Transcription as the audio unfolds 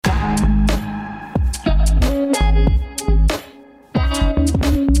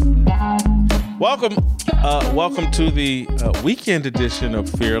Welcome to the weekend edition of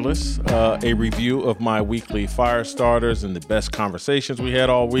Fearless, a review of my weekly fire starters and the best conversations we had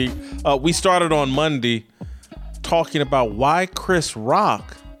all week. We started on Monday talking about why Chris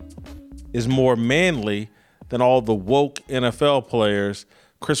Rock is more manly than all the woke NFL players.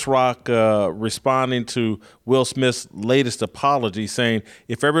 Chris Rock responding to Will Smith's latest apology, saying,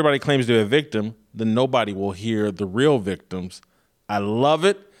 if everybody claims to be a victim, then nobody will hear the real victims. I love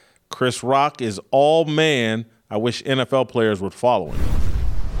it. Chris Rock is all man. I wish NFL players would follow him.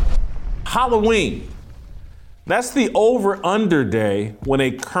 Halloween. That's the over-under day when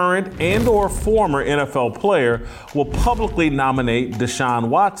a current and or former NFL player will publicly nominate Deshaun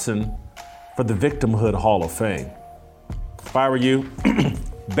Watson for the Victimhood Hall of Fame. If I were you,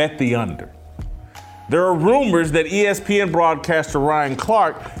 bet the under. There are rumors that ESPN broadcaster Ryan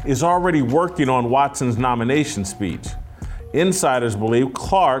Clark is already working on Watson's nomination speech. Insiders believe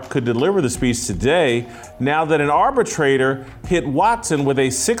Clark could deliver the speech today now that an arbitrator hit Watson with a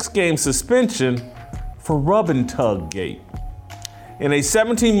 6-game suspension for rub and tug gate. In a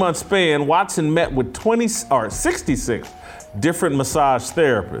 17-month span, Watson met with 66 different massage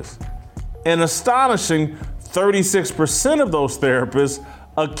therapists. An astonishing 36% of those therapists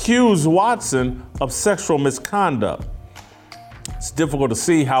accused Watson of sexual misconduct. It's difficult to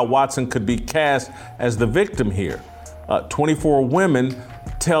see how Watson could be cast as the victim here. 24 women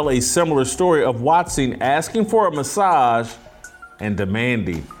tell a similar story of Watson asking for a massage and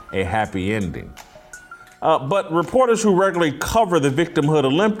demanding a happy ending. But reporters who regularly cover the Victimhood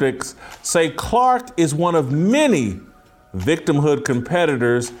Olympics say Clark is one of many victimhood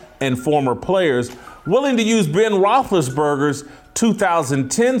competitors and former players willing to use Ben Roethlisberger's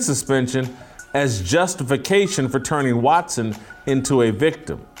 2010 suspension as justification for turning Watson into a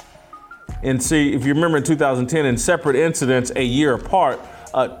victim. And see, if you remember in 2010, in separate incidents a year apart,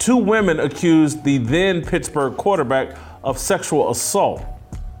 2 women accused the then Pittsburgh quarterback of sexual assault.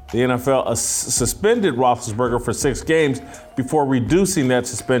 The NFL suspended Roethlisberger for 6 games before reducing that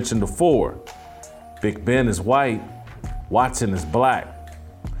suspension to 4. Big Ben is white, Watson is black.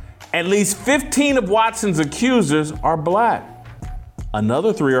 At least 15 of Watson's accusers are black.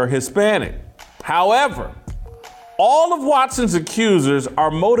 Another 3 are Hispanic. However, all of Watson's accusers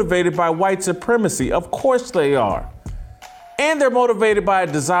are motivated by white supremacy. Of course they are. And they're motivated by a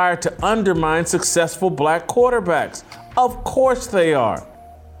desire to undermine successful black quarterbacks. Of course they are.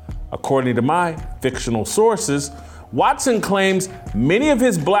 According to my fictional sources, Watson claims many of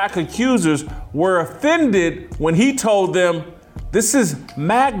his black accusers were offended when he told them, "This is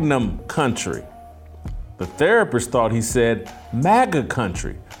Magnum country." The therapist thought he said MAGA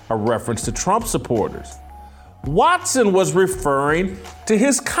country, a reference to Trump supporters. Watson was referring to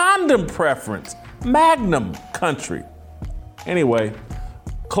his condom preference, Magnum country. Anyway,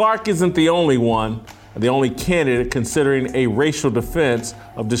 Clark isn't the only candidate considering a racial defense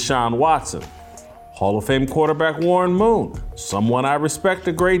of Deshaun Watson. Hall of Fame quarterback Warren Moon, someone I respect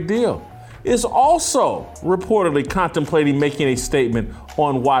a great deal, is also reportedly contemplating making a statement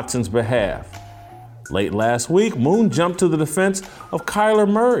on Watson's behalf. Late last week, Moon jumped to the defense of Kyler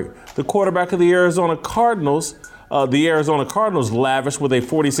Murray, the quarterback of the Arizona Cardinals. The Arizona Cardinals lavished with a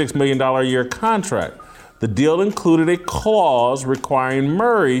 $46 million a year contract. The deal included a clause requiring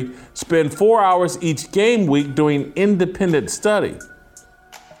Murray spend 4 hours each game week doing independent study.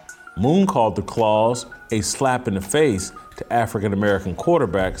 Moon called the clause a slap in the face to African American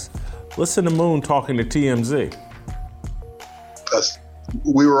quarterbacks. Listen to Moon talking to TMZ.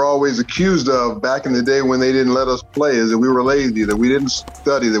 We were always accused of back in the day when they didn't let us play is that we were lazy, that we didn't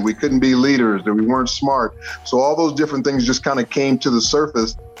study, that we couldn't be leaders, that we weren't smart. So all those different things just kind of came to the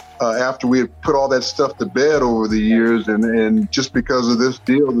surface after we had put all that stuff to bed over the years, and just because of this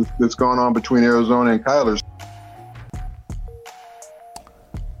deal that's gone on between Arizona and Kyler.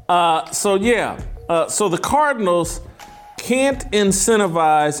 So the Cardinals can't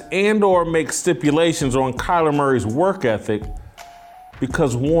incentivize and or make stipulations on Kyler Murray's work ethic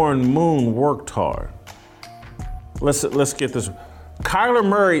because Warren Moon worked hard. Let's get this. Kyler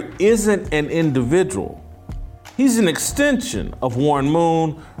Murray isn't an individual. He's an extension of Warren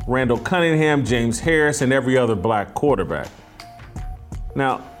Moon, Randall Cunningham, James Harris, and every other black quarterback.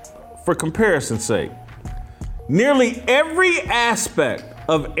 Now, for comparison's sake, nearly every aspect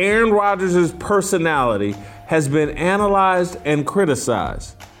of Aaron Rodgers' personality has been analyzed and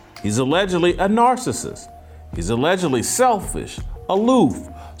criticized. He's allegedly a narcissist. He's allegedly selfish, aloof,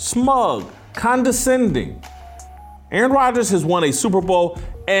 smug, condescending. Aaron Rodgers has won a Super Bowl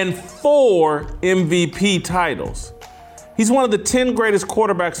and 4 MVP titles. He's one of the 10 greatest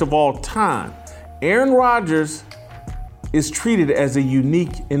quarterbacks of all time. Aaron Rodgers is treated as a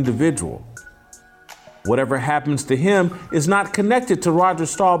unique individual. Whatever happens to him is not connected to Roger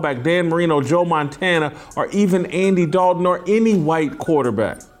Staubach, Dan Marino, Joe Montana, or even Andy Dalton or any white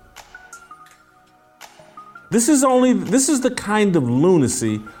quarterback. This is the kind of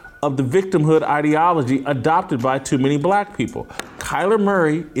lunacy of the victimhood ideology adopted by too many black people. Kyler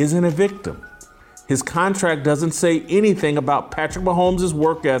Murray isn't a victim. His contract doesn't say anything about Patrick Mahomes'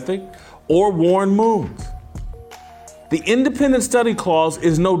 work ethic or Warren Moon's. The independent study clause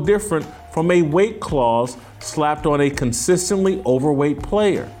is no different from a weight clause slapped on a consistently overweight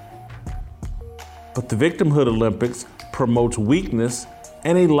player. But the victimhood Olympics promotes weakness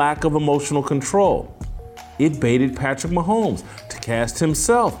and a lack of emotional control. It baited Patrick Mahomes to cast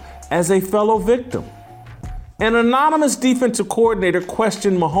himself as a fellow victim. An anonymous defensive coordinator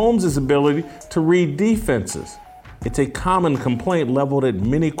questioned Mahomes' ability to read defenses. It's a common complaint leveled at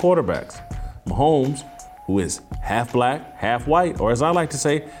many quarterbacks. Mahomes, who is half black, half white, or as I like to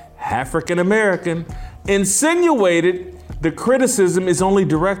say, African American, insinuated the criticism is only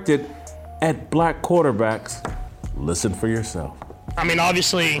directed at black quarterbacks. Listen for yourself. I mean,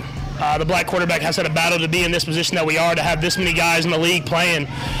 obviously, the black quarterback has had a battle to be in this position that we are, to have this many guys in the league playing.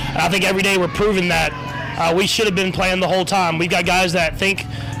 And I think every day we're proving that we should have been playing the whole time. We've got guys that think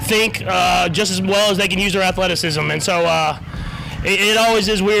just as well as they can use their athleticism. And so it always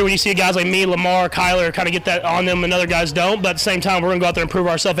is weird when you see guys like me, Lamar, Kyler, kind of get that on them and other guys don't. But at the same time, we're going to go out there and prove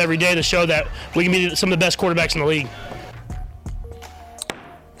ourselves every day to show that we can be some of the best quarterbacks in the league.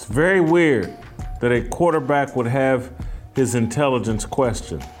 It's very weird that a quarterback would have his intelligence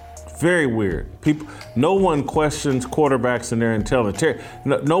questioned. Very weird. No one questions quarterbacks and their intelligence.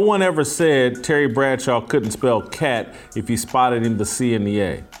 No one ever said Terry Bradshaw couldn't spell cat if you spotted him the C and the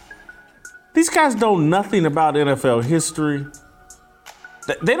A. These guys know nothing about NFL history.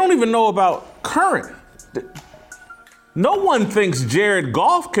 They don't even know about current. No one thinks Jared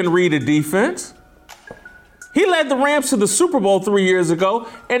Goff can read a defense. He led the Rams to the Super Bowl 3 years ago,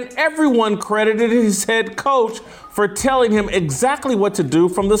 and everyone credited his head coach for telling him exactly what to do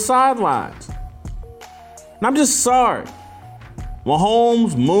from the sidelines. And I'm just sorry.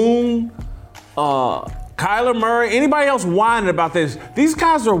 Mahomes, Moon, Kyler Murray, anybody else whining about this, these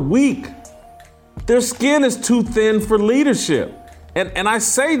guys are weak. Their skin is too thin for leadership. And I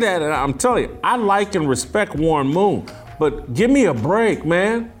say that, and I'm telling you, I like and respect Warren Moon, but give me a break,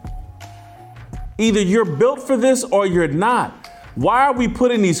 man. Either you're built for this or you're not. Why are we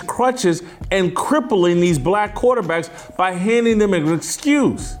putting these crutches and crippling these black quarterbacks by handing them an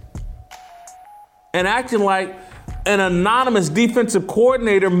excuse and acting like an anonymous defensive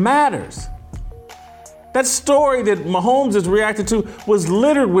coordinator matters? That story that Mahomes has reacted to was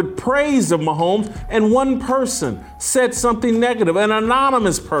littered with praise of Mahomes, and one person said something negative, an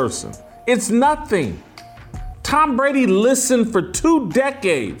anonymous person. It's nothing. Tom Brady listened for 2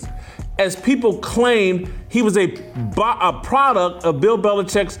 decades as people claimed he was a product of Bill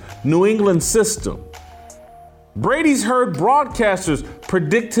Belichick's New England system. Brady's heard broadcasters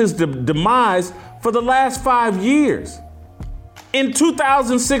predict his demise for the last 5 years. In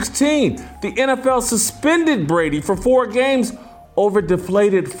 2016, the NFL suspended Brady for 4 games over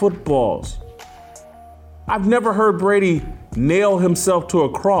deflated footballs. I've never heard Brady nail himself to a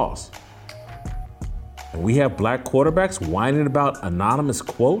cross. And we have black quarterbacks whining about anonymous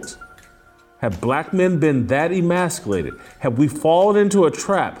quotes? Have black men been that emasculated? Have we fallen into a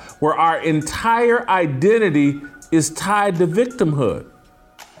trap where our entire identity is tied to victimhood?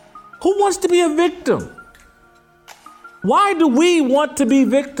 Who wants to be a victim? Why do we want to be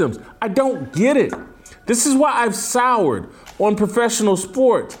victims? I don't get it. This is why I've soured on professional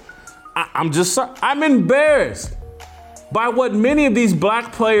sports. I'm embarrassed by what many of these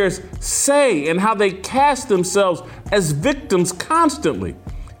black players say and how they cast themselves as victims constantly.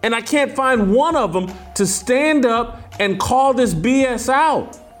 And I can't find one of them to stand up and call this BS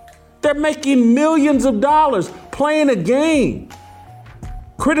out. They're making millions of dollars playing a game.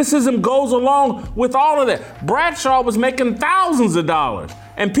 Criticism goes along with all of that. Bradshaw was making thousands of dollars,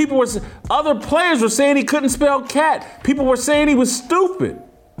 and other players were saying he couldn't spell cat. People were saying he was stupid.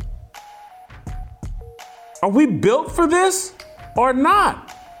 Are we built for this or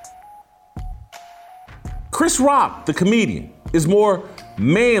not? Chris Rock, the comedian, is more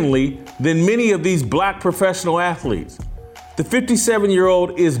manly than many of these black professional athletes. The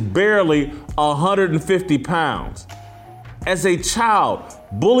 57-year-old is barely 150 pounds. As a child,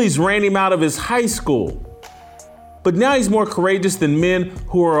 bullies ran him out of his high school. But now he's more courageous than men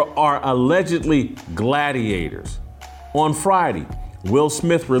who are allegedly gladiators. On Friday, Will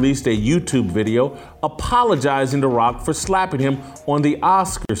Smith released a YouTube video apologizing to Rock for slapping him on the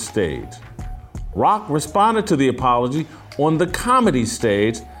Oscar stage. Rock responded to the apology on the comedy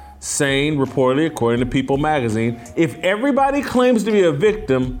stage, saying, reportedly, according to People magazine, if everybody claims to be a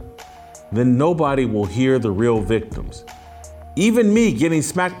victim, then nobody will hear the real victims. Even me getting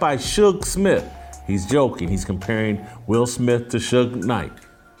smacked by Suge Smith. He's joking. He's comparing Will Smith to Suge Knight.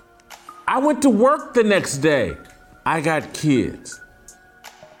 I went to work the next day. I got kids.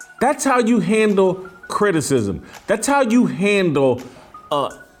 That's how you handle criticism. That's how you handle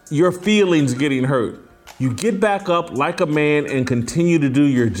your feelings getting hurt. You get back up like a man and continue to do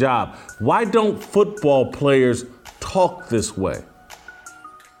your job. Why don't football players talk this way?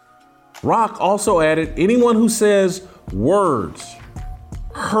 Rock also added, anyone who says words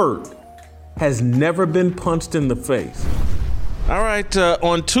hurt has never been punched in the face. All right,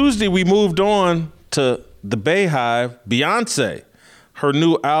 on Tuesday, we moved on to the Bayhive, Beyonce, her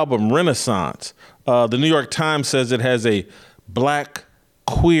new album, Renaissance. The New York Times says it has a black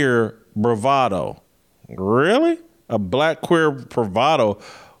queer bravado. Really? A black queer bravado?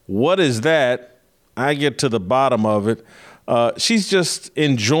 What is that? I get to the bottom of it. She's just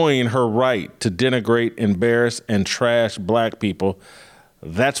enjoying her right to denigrate, embarrass, and trash black people.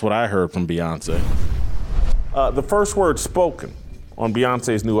 That's what I heard from Beyonce. The first words spoken on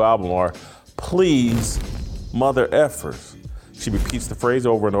Beyonce's new album are, please, mother effers. She repeats the phrase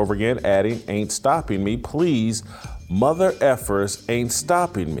over and over again, adding, ain't stopping me. Please, mother effers ain't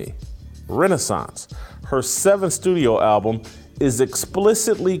stopping me. Renaissance, her 7th studio album, is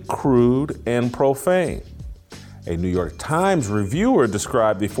explicitly crude and profane. A New York Times reviewer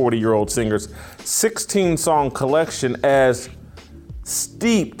described the 40-year-old singer's 16-song collection as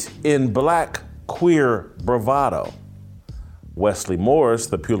steeped in black queer bravado. Wesley Morris,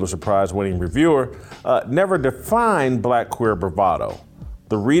 the Pulitzer Prize-winning reviewer, never defined black queer bravado.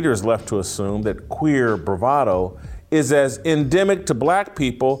 The reader is left to assume that queer bravado is as endemic to black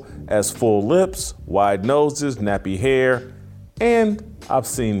people as full lips, wide noses, nappy hair, and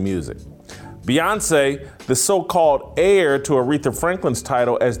obscene music. Beyonce, the so-called heir to Aretha Franklin's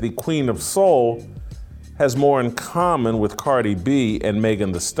title as the Queen of Soul, has more in common with Cardi B and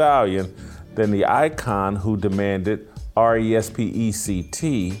Megan Thee Stallion than the icon who demanded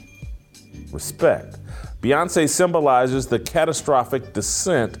RESPECT, respect. Beyonce symbolizes the catastrophic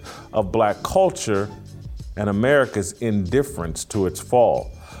descent of black culture and America's indifference to its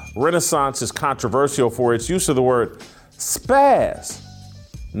fall. Renaissance is controversial for its use of the word spaz,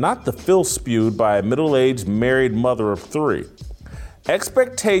 not the filth spewed by a middle-aged married mother of 3.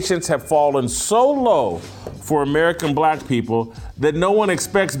 Expectations have fallen so low for American black people that no one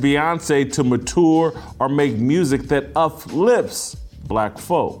expects Beyonce to mature or make music that uplifts black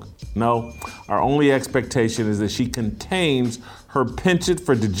folk. No, our only expectation is that she contains her penchant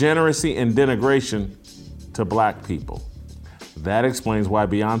for degeneracy and denigration to black people. That explains why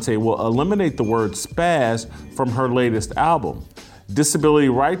Beyonce will eliminate the word spaz from her latest album. Disability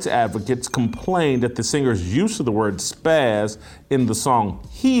rights advocates complained that the singer's use of the word spaz in the song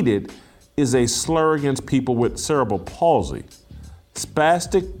Heated is a slur against people with cerebral palsy.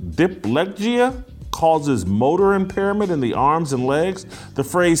 Spastic diplegia causes motor impairment in the arms and legs. The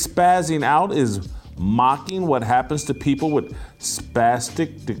phrase spazzing out is mocking what happens to people with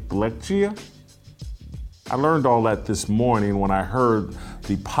spastic diplegia. I learned all that this morning when I heard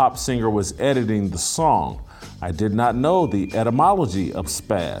the pop singer was editing the song. I did not know the etymology of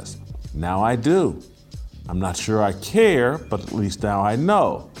spaz. Now I do. I'm not sure I care, but at least now I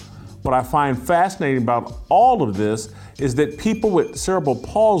know. What I find fascinating about all of this is that people with cerebral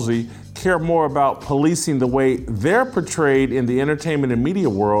palsy care more about policing the way they're portrayed in the entertainment and media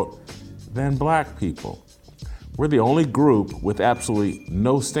world than black people. We're the only group with absolutely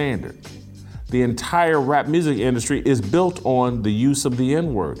no standard. The entire rap music industry is built on the use of the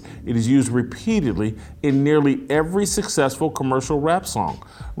N-word. It is used repeatedly in nearly every successful commercial rap song.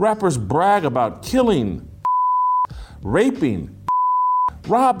 Rappers brag about killing, raping,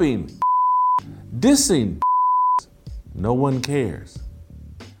 robbing, dissing. No one cares.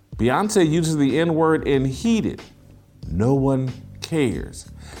 Beyonce uses the N-word in Heated. No one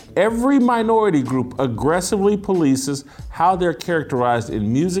cares. Every minority group aggressively polices how they're characterized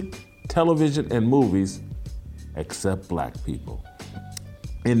in music, television, and movies, except black people.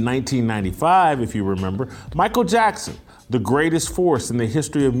 In 1995, if you remember, Michael Jackson, the greatest force in the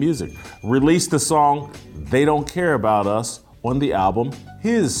history of music, released the song They Don't Care About Us on the album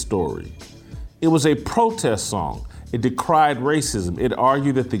His Story. It was a protest song. It decried racism. It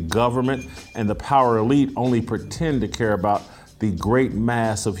argued that the government and the power elite only pretend to care about the great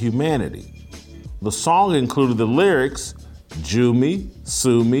mass of humanity. The song included the lyrics, Jew me,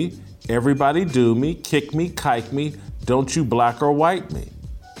 sue me, everybody do me, kick me, kike me, don't you black or white me.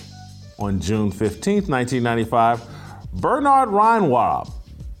 On June 15, 1995, Bernard Reinwald,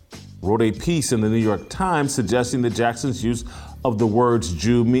 wrote a piece in the New York Times suggesting that Jackson's use of the words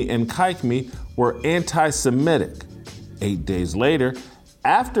Jew me and kike me were anti-Semitic. 8 days later,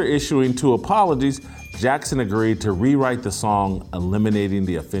 after issuing 2 apologies, Jackson agreed to rewrite the song, eliminating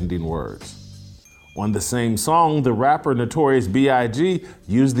the offending words. On the same song, the rapper Notorious B.I.G.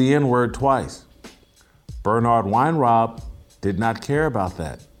 used the N-word twice. Bernard Weinrob did not care about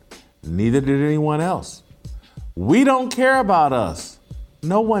that. Neither did anyone else. We don't care about us.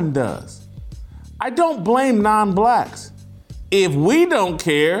 No one does. I don't blame non-blacks. If we don't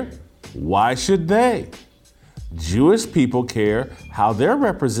care, why should they? Jewish people care how they're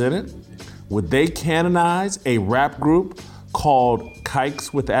represented. Would they canonize a rap group called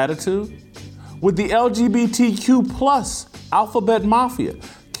Kikes with Attitude? Would the LGBTQ plus Alphabet Mafia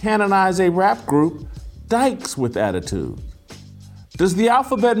canonize a rap group, Dykes with Attitude? Does the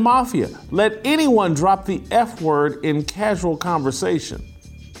Alphabet Mafia let anyone drop the F word in casual conversation?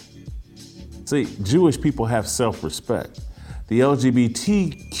 See, Jewish people have self-respect. The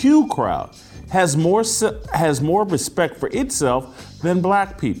LGBTQ crowd has more respect for itself than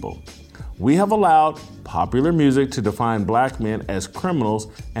black people. We have allowed popular music to define black men as criminals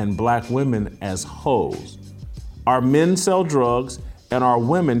and black women as hoes. Our men sell drugs and our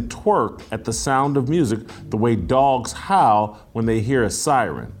women twerk at the sound of music the way dogs howl when they hear a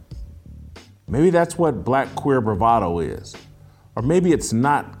siren. Maybe that's what black queer bravado is. Or maybe it's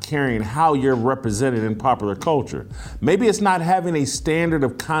not caring how you're represented in popular culture. Maybe it's not having a standard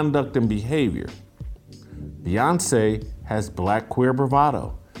of conduct and behavior. Beyonce has black queer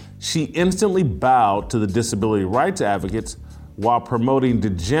bravado. She instantly bowed to the disability rights advocates while promoting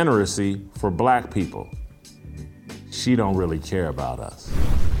degeneracy for black people. She don't really care about us.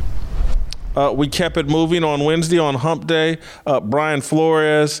 We kept it moving on Wednesday on Hump Day. Brian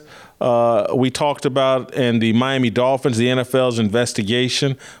Flores, we talked about, and the Miami Dolphins, the NFL's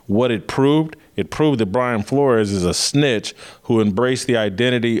investigation, what it proved. It proved that Brian Flores is a snitch who embraced the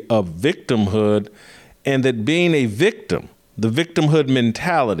identity of victimhood, and that being a victim, the victimhood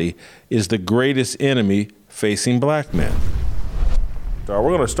mentality, is the greatest enemy facing black men. So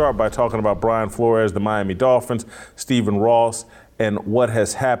we're going to start by talking about Brian Flores, the Miami Dolphins, Stephen Ross, and what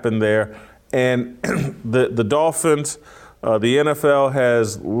has happened there. And the Dolphins, the NFL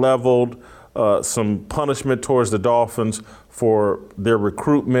has leveled some punishment towards the Dolphins for their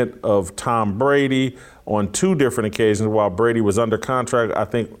recruitment of Tom Brady on 2 different occasions while Brady was under contract, I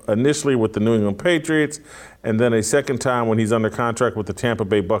think initially with the New England Patriots, and then a second time when he's under contract with the Tampa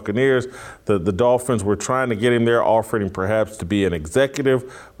Bay Buccaneers. The Dolphins were trying to get him there, offering him perhaps to be an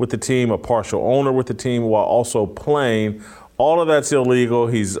executive with the team, a partial owner with the team, while also playing. All of that's illegal.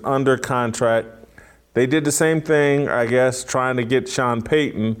 He's under contract. They did the same thing, I guess, trying to get Sean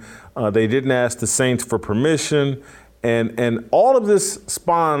Payton. They didn't ask the Saints for permission. And all of this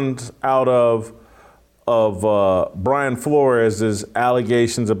spawned out of Brian Flores'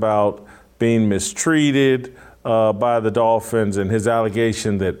 allegations about being mistreated by the Dolphins, and his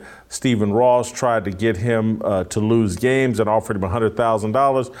allegation that Stephen Ross tried to get him to lose games and offered him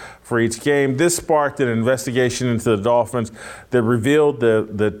 $100,000 for each game. This sparked an investigation into the Dolphins that revealed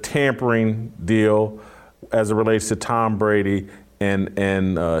the tampering deal as it relates to Tom Brady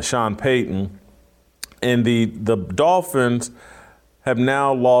and Sean Payton. And the Dolphins have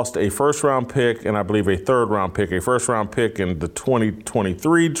now lost a first-round pick and I believe a third-round pick, a first-round pick in the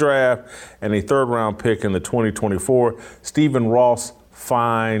 2023 draft and a third-round pick in the 2024. Stephen Ross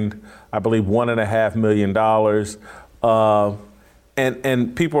fined, I believe, $1.5 million.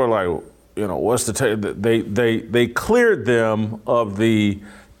 And people are like, you know, what's the they cleared them of the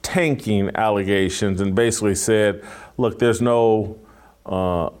tanking allegations and basically said, look, there's no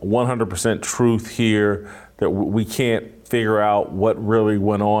 100% truth here, that we can't figure out what really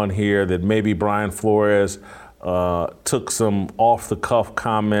went on here, that maybe Brian Flores took some off-the-cuff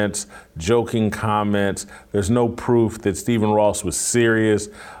comments, joking comments. There's no proof that Stephen Ross was serious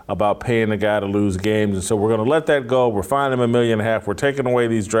about paying the guy to lose games. And so we're going to let that go. We're fining him $1.5 million. We're taking away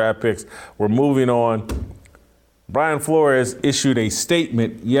these draft picks. We're moving on. Brian Flores issued a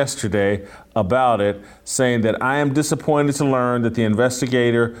statement yesterday about it, saying that I am disappointed to learn that the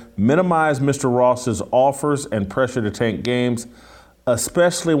investigator minimized Mr. Ross's offers and pressure to tank games,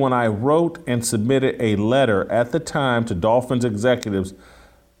 especially when I wrote and submitted a letter at the time to Dolphins executives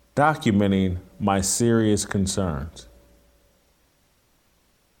documenting my serious concerns.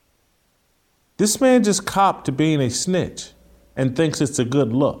 This man just copped to being a snitch and thinks it's a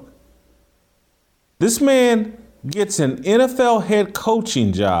good look. This man gets an NFL head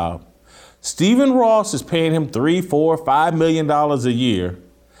coaching job. Stephen Ross is paying him $3, $4, $5 million a year.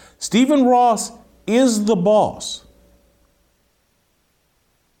 Stephen Ross is the boss.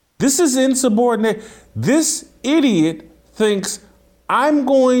 This is insubordinate. This idiot thinks I'm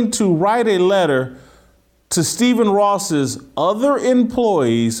going to write a letter to Stephen Ross's other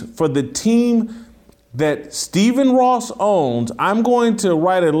employees for the team that Stephen Ross owns. I'm going to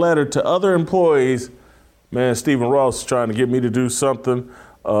write a letter to other employees. Man, Stephen Ross is trying to get me to do something,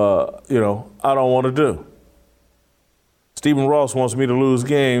 I don't want to do. Stephen Ross wants me to lose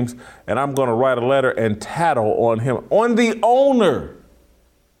games, and I'm going to write a letter and tattle on him, on the owner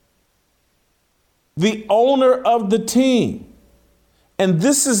of the team. And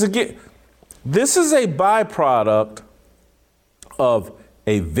this is a byproduct of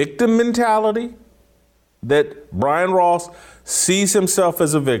a victim mentality that Brian Ross sees himself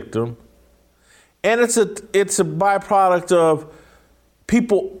as a victim. And it's a byproduct of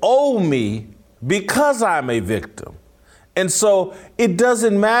people owe me because I'm a victim. And so it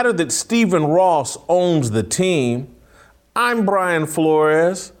doesn't matter that Stephen Ross owns the team. I'm Brian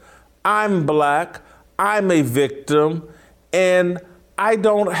Flores. I'm black. I'm a victim. And I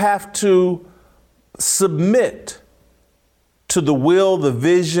don't have to submit to the will, the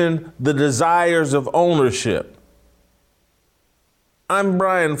vision, the desires of ownership. I'm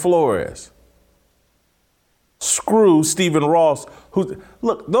Brian Flores. Screw Stephen Ross.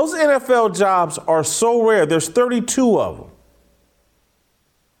 Look, those NFL jobs are so rare. There's 32 of them.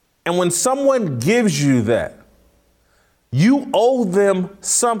 And when someone gives you that, you owe them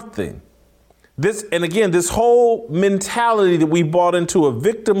something. This whole mentality that we bought into a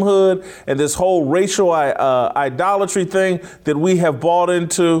victimhood and this whole racial idolatry thing that we have bought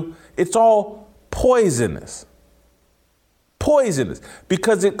into, it's all poisonous. Poisonous.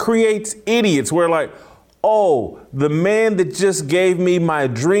 Because it creates idiots where like, oh, the man that just gave me my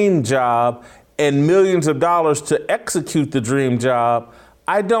dream job and millions of dollars to execute the dream job,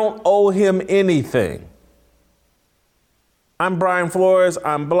 I don't owe him anything. I'm Brian Flores.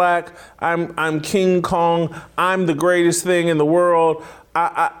 I'm black. I'm King Kong. I'm the greatest thing in the world.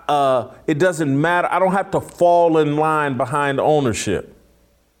 It doesn't matter. I don't have to fall in line behind ownership.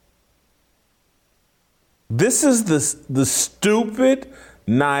 This is the stupid,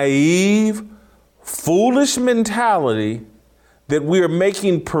 naive, foolish mentality that we are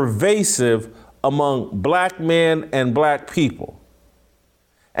making pervasive among black men and black people.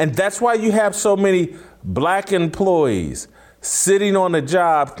 And that's why you have so many black employees sitting on a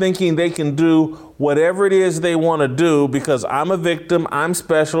job thinking they can do whatever it is they want to do because I'm a victim, I'm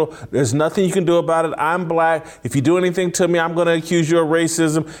special, there's nothing you can do about it, I'm black. If you do anything to me, I'm going to accuse you of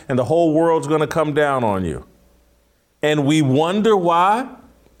racism and the whole world's going to come down on you. And we wonder why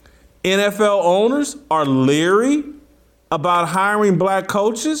NFL owners are leery about hiring black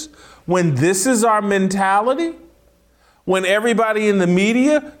coaches when this is our mentality. When everybody in the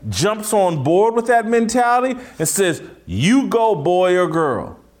media jumps on board with that mentality and says, you go boy or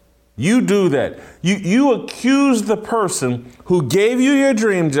girl, you do that. You accuse the person who gave you your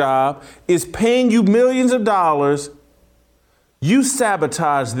dream job, is paying you millions of dollars. You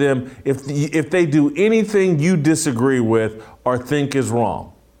sabotage them if they do anything you disagree with or think is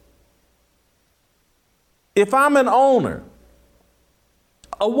wrong. If I'm an owner,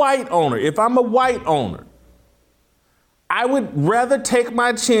 if I'm a white owner, I would rather take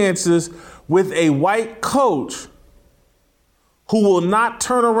my chances with a white coach who will not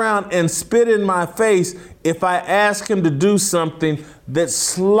turn around and spit in my face if I ask him to do something that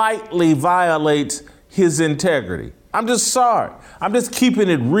slightly violates his integrity. I'm just sorry. I'm just keeping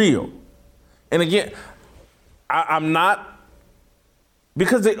it real. And again, I'm not,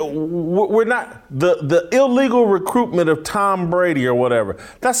 because we're not, the illegal recruitment of Tom Brady or whatever,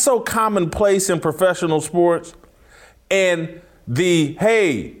 that's so commonplace in professional sports. And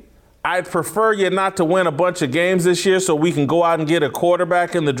hey, I'd prefer you not to win a bunch of games this year so we can go out and get a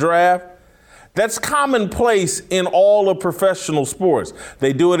quarterback in the draft. That's commonplace in all of professional sports.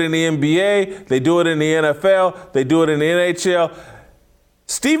 They do it in the NBA, they do it in the NFL, they do it in the NHL.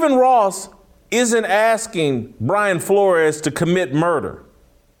 Stephen Ross isn't asking Brian Flores to commit murder.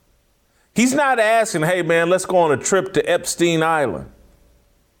 He's not asking, hey man, let's go on a trip to Epstein Island.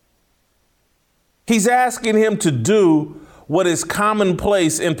 He's asking him to do what is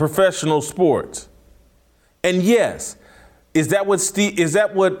commonplace in professional sports. And yes, is that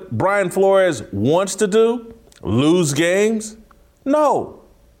what Brian Flores wants to do? Lose games? No.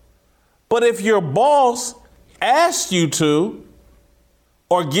 But if your boss asks you to,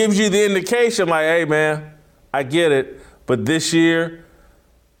 or gives you the indication like, hey man, I get it, but this year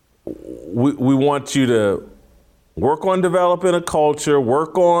we want you to work on developing a culture,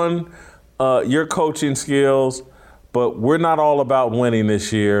 work on your coaching skills, but we're not all about winning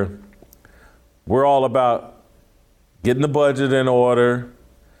this year. We're all about getting the budget in order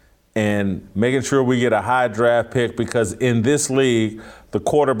and making sure we get a high draft pick, because in this league, the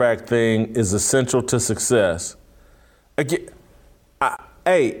quarterback thing is essential to success. Again,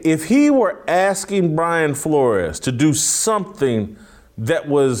 if he were asking Brian Flores to do something that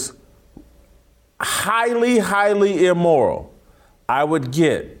was highly, highly immoral, I would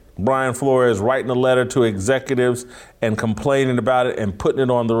get Brian Flores writing a letter to executives and complaining about it and putting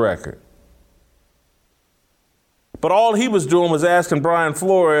it on the record. But all he was doing was asking Brian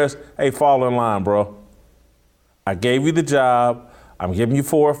Flores, hey, fall in line, bro. I gave you the job. I'm giving you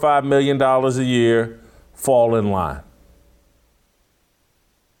 $4 or $5 million a year. Fall in line.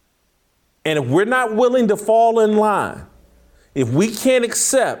 And if we're not willing to fall in line, if we can't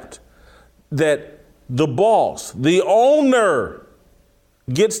accept that the boss, the owner,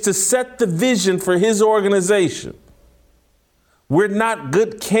 gets to set the vision for his organization, we're not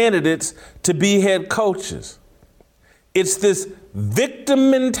good candidates to be head coaches. It's this victim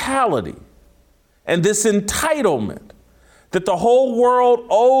mentality and this entitlement that the whole world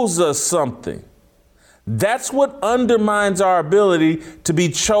owes us something. That's what undermines our ability to be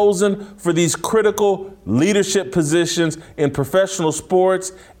chosen for these critical leadership positions in professional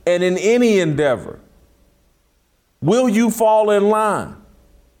sports and in any endeavor. Will you fall in line?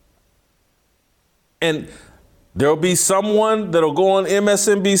 And there'll be someone that'll go on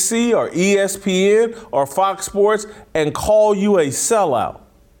MSNBC or ESPN or Fox Sports and call you a sellout.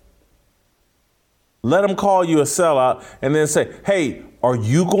 Let them call you a sellout and then say, hey, are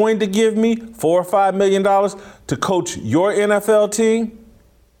you going to give me $4 or $5 million to coach your NFL team?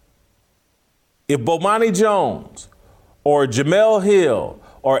 If Bomani Jones or Jamel Hill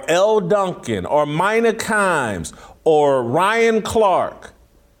or L. Duncan or Mina Kimes or Ryan Clark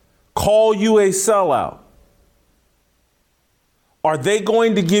call you a sellout, are they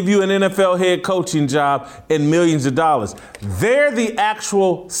going to give you an NFL head coaching job and millions of dollars? They're the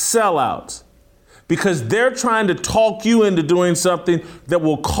actual sellouts, because they're trying to talk you into doing something that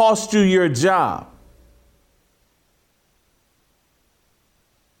will cost you your job.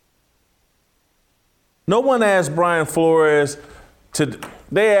 No one asked Brian Flores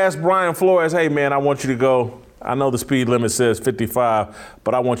they asked Brian Flores, hey man, I want you to go, I know the speed limit says 55,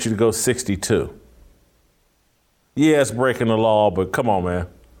 but I want you to go 62. Yeah, it's breaking the law, but come on, man.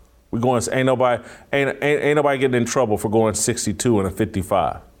 We're going, ain't nobody getting in trouble for going 62 and a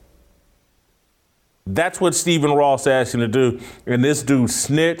 55. That's what Stephen Ross asked him to do. And this dude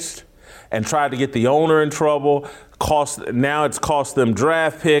snitched and tried to get the owner in trouble. Now it's cost them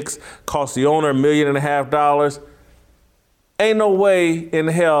draft picks, cost the owner $1.5 million. Ain't no way in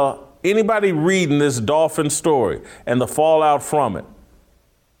hell anybody reading this Dolphin story and the fallout from it,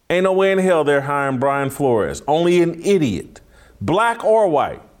 ain't no way in hell they're hiring Brian Flores. Only an idiot, black or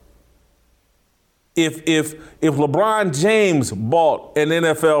white. If LeBron James bought an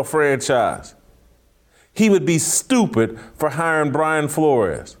NFL franchise, he would be stupid for hiring Brian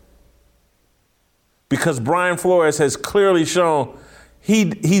Flores. Because Brian Flores has clearly shown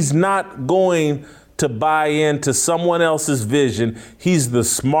he's not going to buy into someone else's vision. He's the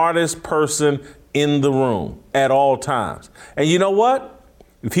smartest person in the room at all times. And you know what?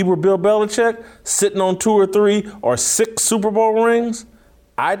 If he were Bill Belichick, sitting on 2 or 3 or 6 Super Bowl rings,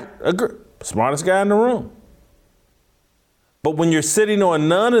 I'd agree. Smartest guy in the room. But when you're sitting on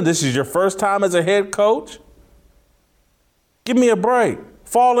none and this is your first time as a head coach, give me a break.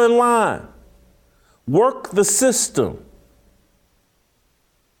 Fall in line. Work the system.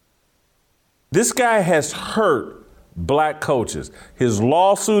 This guy has hurt black coaches. His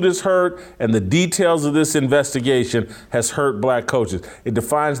lawsuit is hurt, and the details of this investigation has hurt black coaches. It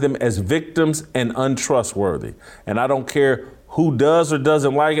defines them as victims and untrustworthy. And I don't care who does or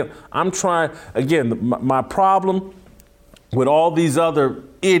doesn't like it. I'm trying, again, my problem with all these other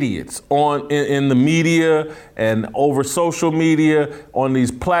idiots in the media and over social media on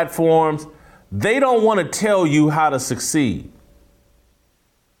these platforms, they don't want to tell you how to succeed.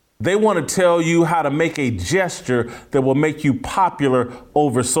 They want to tell you how to make a gesture that will make you popular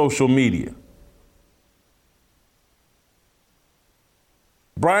over social media.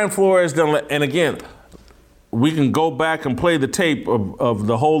 Brian Flores and again, we can go back and play the tape of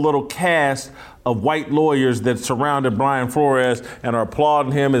the whole little cast of white lawyers that surrounded Brian Flores and are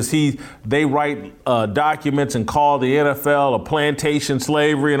applauding him as they write documents and call the NFL a plantation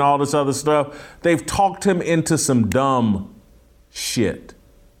slavery and all this other stuff. They've talked him into some dumb shit.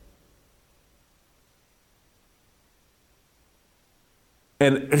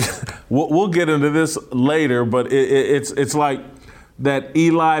 And we'll get into this later, but it's like that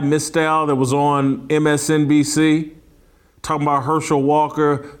Eli Mistel that was on MSNBC talking about Herschel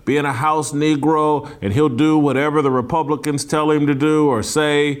Walker being a house Negro and he'll do whatever the Republicans tell him to do or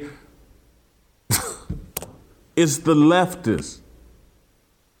say It's the leftists.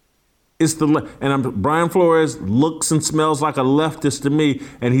 Brian Flores looks and smells like a leftist to me,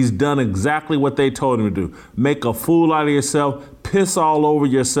 and he's done exactly what they told him to do. Make a fool out of yourself, piss all over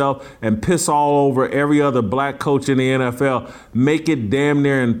yourself, and piss all over every other black coach in the NFL. Make it damn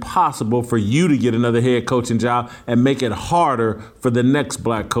near impossible for you to get another head coaching job, and make it harder for the next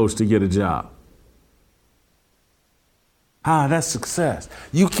black coach to get a job. That's success.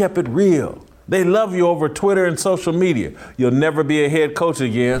 You kept it real. They love you over Twitter and social media. You'll never be a head coach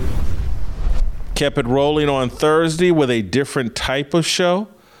again. Kept it rolling on Thursday with a different type of show.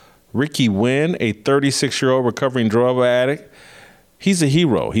 Ricky Wynn, a 36-year-old recovering drug addict. He's a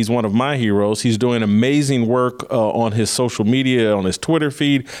hero. He's one of my heroes. He's doing amazing work on his social media, on his Twitter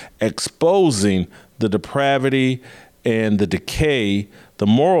feed, exposing the depravity and the decay, the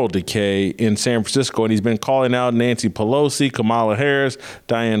moral decay in San Francisco. And he's been calling out Nancy Pelosi, Kamala Harris,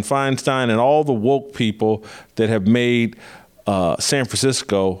 Dianne Feinstein, and all the woke people that have made San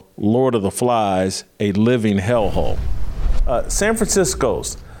Francisco, Lord of the Flies, a living hellhole. San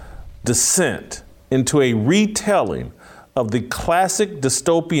Francisco's descent into a retelling of the classic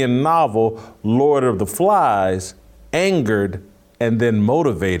dystopian novel, Lord of the Flies, angered and then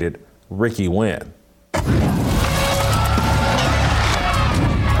motivated Ricky Wynn.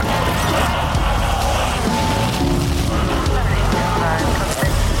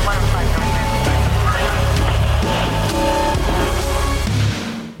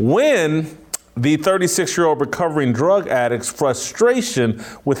 When the 36-year-old recovering drug addict's frustration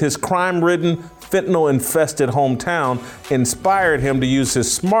with his crime-ridden, fentanyl-infested hometown inspired him to use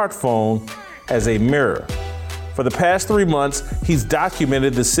his smartphone as a mirror. For the past 3 months, he's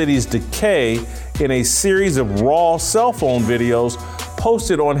documented the city's decay in a series of raw cell phone videos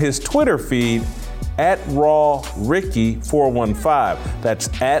posted on his Twitter feed at @RawRicky415. That's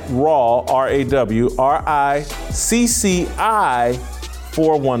at Raw, RAWRICCI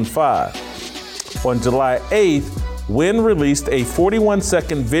 415. On July 8th, Wynn released a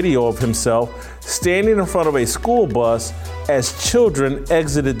 41-second video of himself standing in front of a school bus as children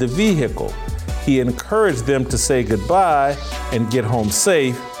exited the vehicle. He encouraged them to say goodbye and get home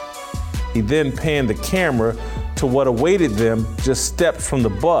safe. He then panned the camera to what awaited them just steps from the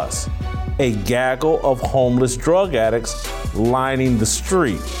bus, a gaggle of homeless drug addicts lining the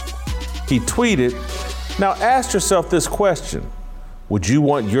street. He tweeted, "Now ask yourself this question. Would you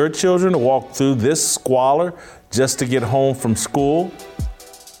want your children to walk through this squalor just to get home from school?"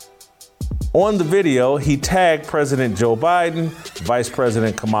 On the video, he tagged President Joe Biden, Vice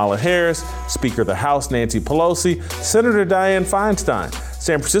President Kamala Harris, Speaker of the House Nancy Pelosi, Senator Dianne Feinstein,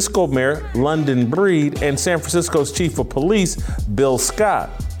 San Francisco Mayor London Breed, and San Francisco's Chief of Police Bill Scott.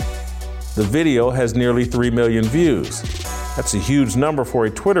 The video has nearly 3 million views. That's a huge number for a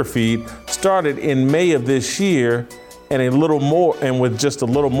Twitter feed started in May of this year and with just a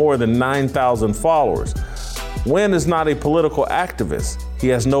little more than 9,000 followers. Wynn is not a political activist. He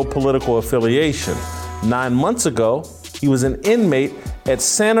has no political affiliation. 9 months ago, he was an inmate at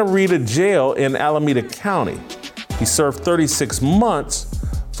Santa Rita Jail in Alameda County. He served 36 months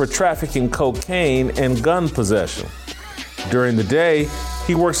for trafficking cocaine and gun possession. During the day,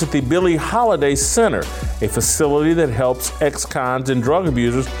 he works at the Billie Holiday Center, a facility that helps ex-cons and drug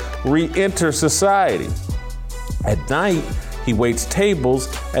abusers re-enter society. At night, he waits tables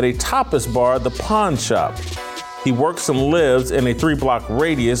at a tapas bar, the Pawn Shop. He works and lives in a 3-block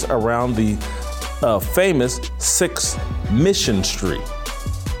radius around the famous 6th Mission Street,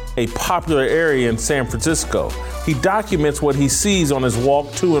 a popular area in San Francisco. He documents what he sees on his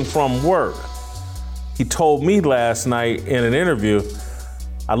walk to and from work. He told me last night in an interview,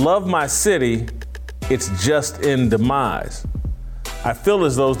 "I love my city, it's just in demise. I feel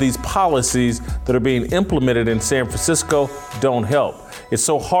as though these policies that are being implemented in San Francisco don't help. It's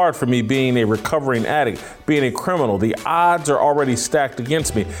so hard for me being a recovering addict, being a criminal. The odds are already stacked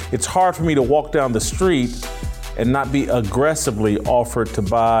against me. It's hard for me to walk down the street and not be aggressively offered to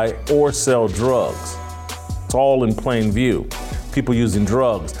buy or sell drugs. It's all in plain view. People using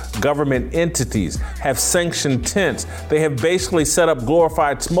drugs. Government entities have sanctioned tents. They have basically set up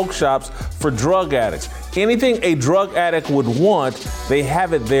glorified smoke shops for drug addicts. Anything a drug addict would want, they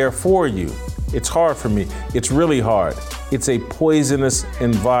have it there for you. It's hard for me. It's really hard. It's a poisonous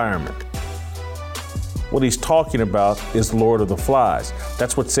environment." What he's talking about is Lord of the Flies.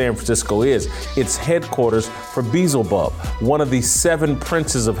 That's what San Francisco is. It's headquarters for Beelzebub, one of the 7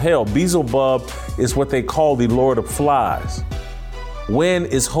 princes of hell. Beelzebub is what they call the Lord of Flies. Wynn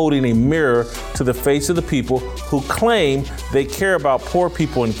is holding a mirror to the face of the people who claim they care about poor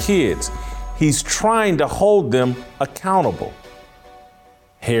people and kids. He's trying to hold them accountable.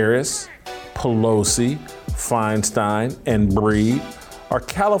 Harris, Pelosi, Feinstein, and Breed are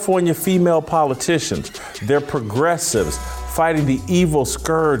California female politicians. They're progressives fighting the evil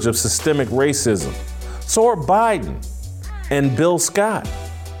scourge of systemic racism. So are Biden and Bill Scott.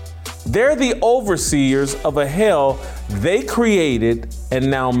 They're the overseers of a hell they created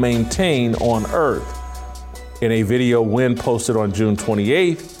and now maintain on Earth. In a video Wynn posted on June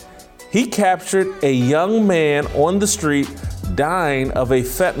 28th, he captured a young man on the street dying of a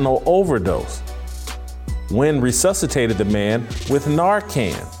fentanyl overdose. Wynn resuscitated the man with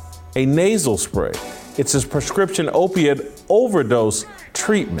Narcan, a nasal spray. It's his prescription opiate overdose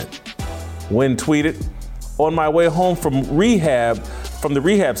treatment. Wynn tweeted, "On my way home from the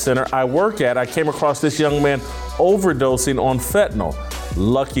rehab center I work at, I came across this young man overdosing on fentanyl.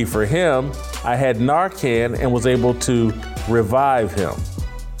 Lucky for him, I had Narcan and was able to revive him."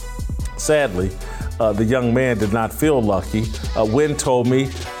 Sadly, the young man did not feel lucky. Wynn told me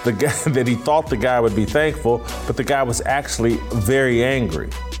that he thought the guy would be thankful, but the guy was actually very angry.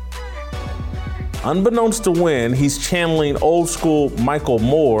 Unbeknownst to Wynn, he's channeling old school Michael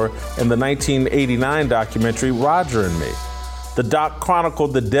Moore in the 1989 documentary Roger and Me. The doc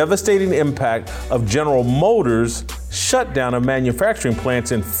chronicled the devastating impact of General Motors' shutdown of manufacturing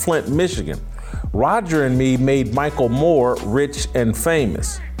plants in Flint, Michigan. Roger and Me made Michael Moore rich and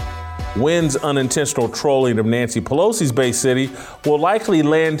famous. Wynn's unintentional trolling of Nancy Pelosi's Bay City will likely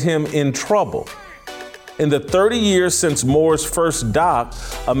land him in trouble. In the 30 years since Moore's first doc,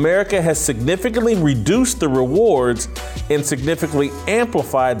 America has significantly reduced the rewards and significantly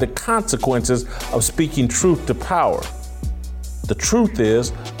amplified the consequences of speaking truth to power. The truth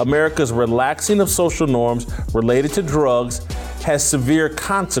is, America's relaxing of social norms related to drugs has severe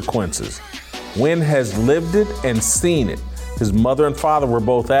consequences. Wynn has lived it and seen it. His mother and father were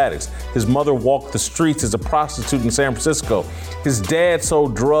both addicts. His mother walked the streets as a prostitute in San Francisco. His dad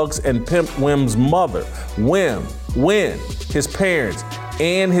sold drugs and pimped Wyn's mother. Wynn, his parents,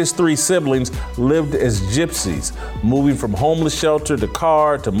 and his 3 siblings lived as gypsies, moving from homeless shelter to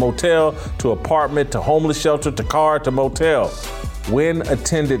car to motel to apartment to homeless shelter to car to motel. Wynn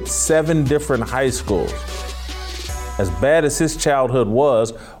attended 7 different high schools. As bad as his childhood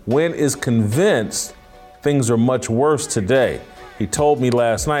was, Wynn is convinced things are much worse today. He told me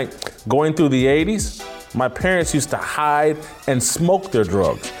last night, going through the 80s, my parents used to hide and smoke their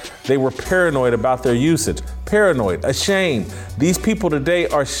drugs. They were paranoid about their usage. Paranoid, ashamed. These people today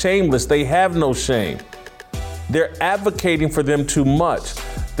are shameless. They have no shame. They're advocating for them too much.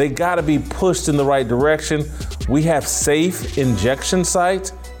 They gotta be pushed in the right direction. We have safe injection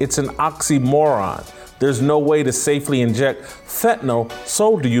sites. It's an oxymoron. There's no way to safely inject fentanyl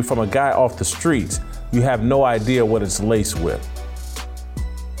sold to you from a guy off the streets. You have no idea what it's laced with.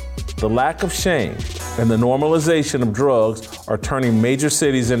 The lack of shame and the normalization of drugs are turning major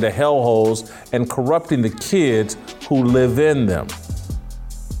cities into hellholes and corrupting the kids who live in them.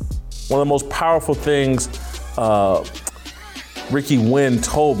 One of the most powerful things Ricky Wynn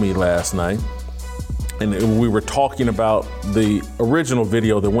told me last night, and we were talking about the original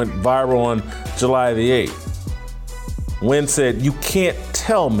video that went viral on July the 8th. Wynn said, "You can't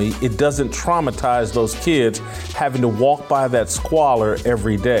tell me it doesn't traumatize those kids having to walk by that squalor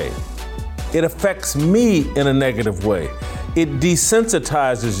every day. It affects me in a negative way. It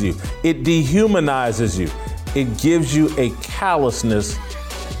desensitizes you. It dehumanizes you. It gives you a callousness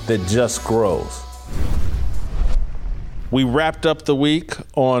that just grows." We wrapped up the week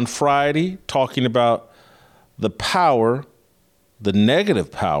on Friday talking about the power, the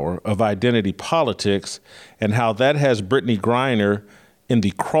negative power of identity politics and how that has Brittany Griner in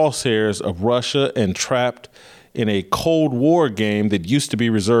the crosshairs of Russia and trapped in a Cold War game that used to be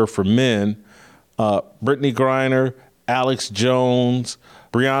reserved for men. Brittany Griner, Alex Jones,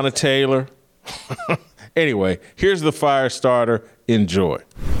 Breonna Taylor. Anyway, here's the fire starter. Enjoy.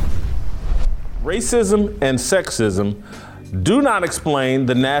 Racism and sexism do not explain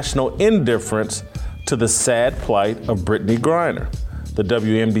the national indifference to the sad plight of Brittany Griner, the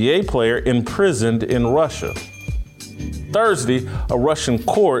WNBA player imprisoned in Russia. Thursday, a Russian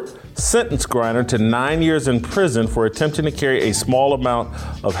court sentenced Griner to 9 years in prison for attempting to carry a small amount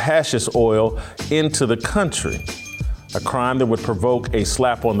of hashish oil into the country. A crime that would provoke a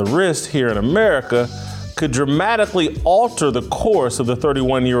slap on the wrist here in America could dramatically alter the course of the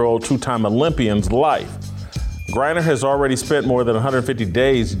 31-year-old two-time Olympian's life. Griner has already spent more than 150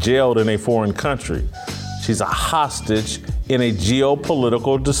 days jailed in a foreign country. She's a hostage in a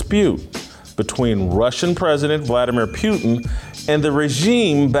geopolitical dispute between Russian President Vladimir Putin and the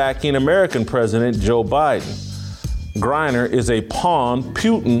regime backing American President Joe Biden. Griner is a pawn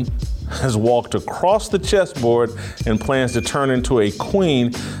Putin has walked across the chessboard and plans to turn into a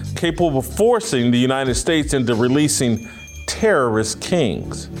queen capable of forcing the United States into releasing terrorist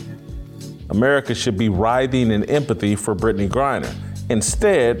kings. America should be writhing in empathy for Brittany Griner.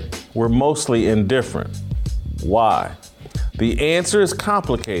 Instead, we're mostly indifferent. Why? The answer is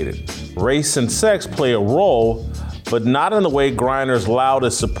complicated. Race and sex play a role, but not in the way Griner's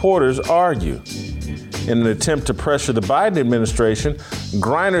loudest supporters argue. In an attempt to pressure the Biden administration,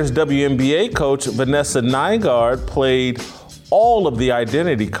 Griner's WNBA coach, Vanessa Nygaard, played all of the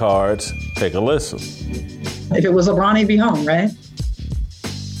identity cards. Take a listen. If it was LeBron, he'd be home, right?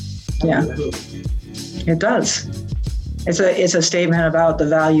 Yeah, it does. It's a statement about the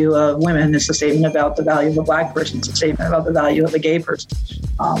value of women. It's a statement about the value of a Black person. It's a statement about the value of a gay person.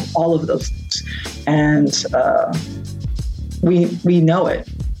 All of those things. And we know it.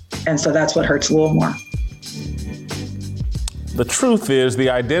 And so that's what hurts a little more. The truth is, the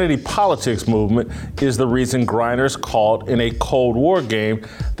identity politics movement is the reason Griner's caught in a Cold War game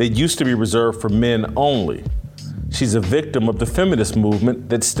that used to be reserved for men only. She's a victim of the feminist movement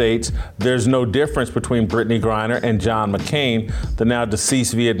that states there's no difference between Brittany Griner and John McCain, the now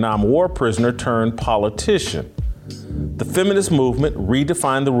deceased Vietnam War prisoner turned politician. The feminist movement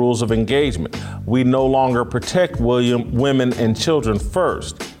redefined the rules of engagement. We no longer protect women and children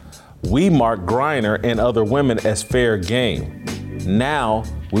first. We mark Griner and other women as fair game. Now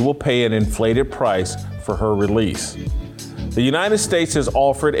we will pay an inflated price for her release. The United States has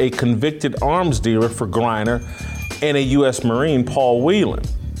offered a convicted arms dealer for Griner and a U.S. Marine, Paul Whelan.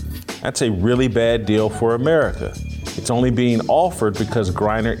 That's a really bad deal for America. It's only being offered because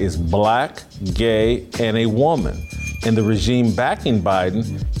Griner is Black, gay, and a woman. And the regime backing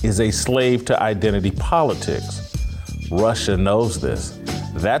Biden is a slave to identity politics. Russia knows this.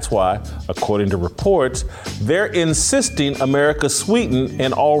 That's why, according to reports, they're insisting America sweeten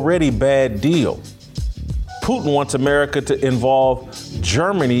an already bad deal. Putin wants America to involve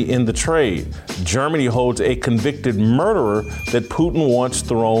Germany in the trade. Germany holds a convicted murderer that Putin wants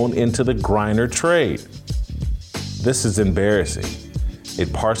thrown into the Griner trade. This is embarrassing.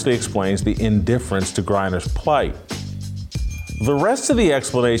 It partially explains the indifference to Griner's plight. The rest of the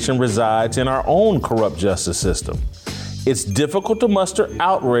explanation resides in our own corrupt justice system. It's difficult to muster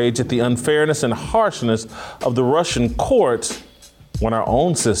outrage at the unfairness and harshness of the Russian courts when our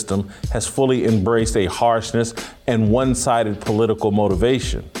own system has fully embraced a harshness and one-sided political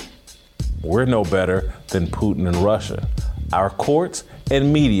motivation. We're no better than Putin and Russia. Our courts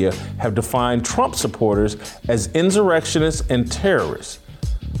and media have defined Trump supporters as insurrectionists and terrorists.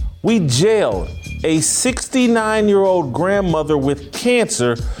 We jailed a 69-year-old grandmother with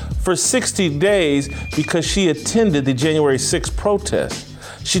cancer for 60 days because she attended the January 6th protest.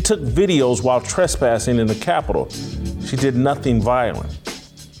 She took videos while trespassing in the Capitol. She did nothing violent.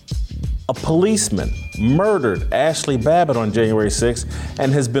 A policeman murdered Ashley Babbitt on January 6th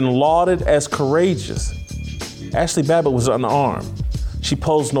and has been lauded as courageous. Ashley Babbitt was unarmed. She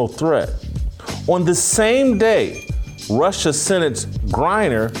posed no threat. On the same day Russia sentenced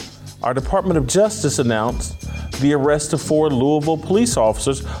Griner, our Department of Justice announced the arrest of 4 Louisville police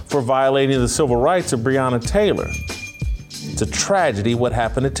officers for violating the civil rights of Breonna Taylor. It's a tragedy what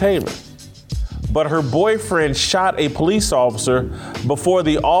happened to Taylor. But her boyfriend shot a police officer before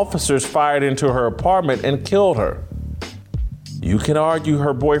the officers fired into her apartment and killed her. You can argue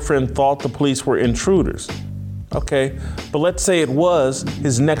her boyfriend thought the police were intruders. Okay, but let's say it was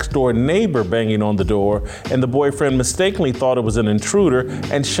his next door neighbor banging on the door and the boyfriend mistakenly thought it was an intruder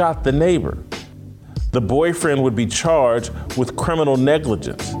and shot the neighbor. The boyfriend would be charged with criminal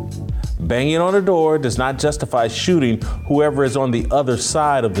negligence. Banging on a door does not justify shooting whoever is on the other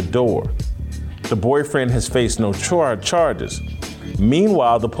side of the door. The boyfriend has faced no charges.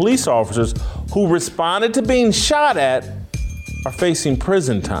 Meanwhile, the police officers who responded to being shot at are facing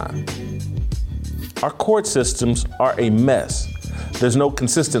prison time. Our court systems are a mess. There's no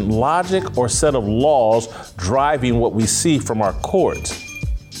consistent logic or set of laws driving what we see from our courts.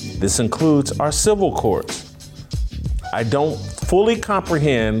 This includes our civil courts. I don't fully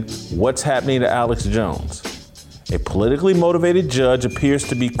comprehend what's happening to Alex Jones. A politically motivated judge appears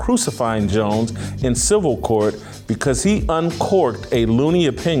to be crucifying Jones in civil court because he uncorked a loony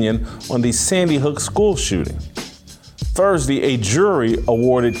opinion on the Sandy Hook school shooting. Thursday, a jury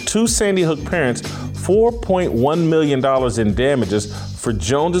awarded 2 Sandy Hook parents $4.1 million in damages for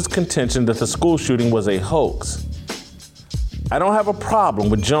Jones's contention that the school shooting was a hoax. I don't have a problem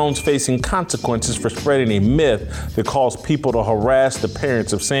with Jones facing consequences for spreading a myth that caused people to harass the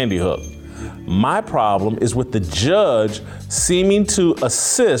parents of Sandy Hook. My problem is with the judge seeming to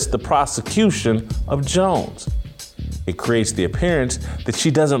assist the prosecution of Jones. It creates the appearance that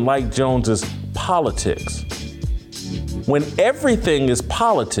she doesn't like Jones's politics. When everything is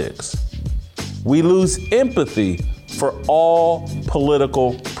politics, we lose empathy for all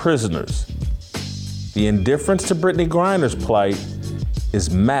political prisoners. The indifference to Brittany Griner's plight is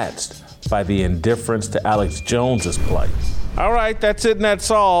matched by the indifference to Alex Jones's plight. All right, that's it and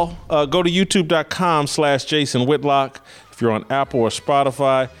that's all. Go to youtube.com/Jason Whitlock. If you're on Apple or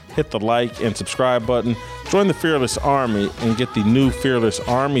Spotify, hit the like and subscribe button. Join the Fearless Army and get the new Fearless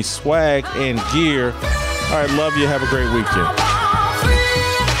Army swag and gear. All right, love you. Have a great weekend.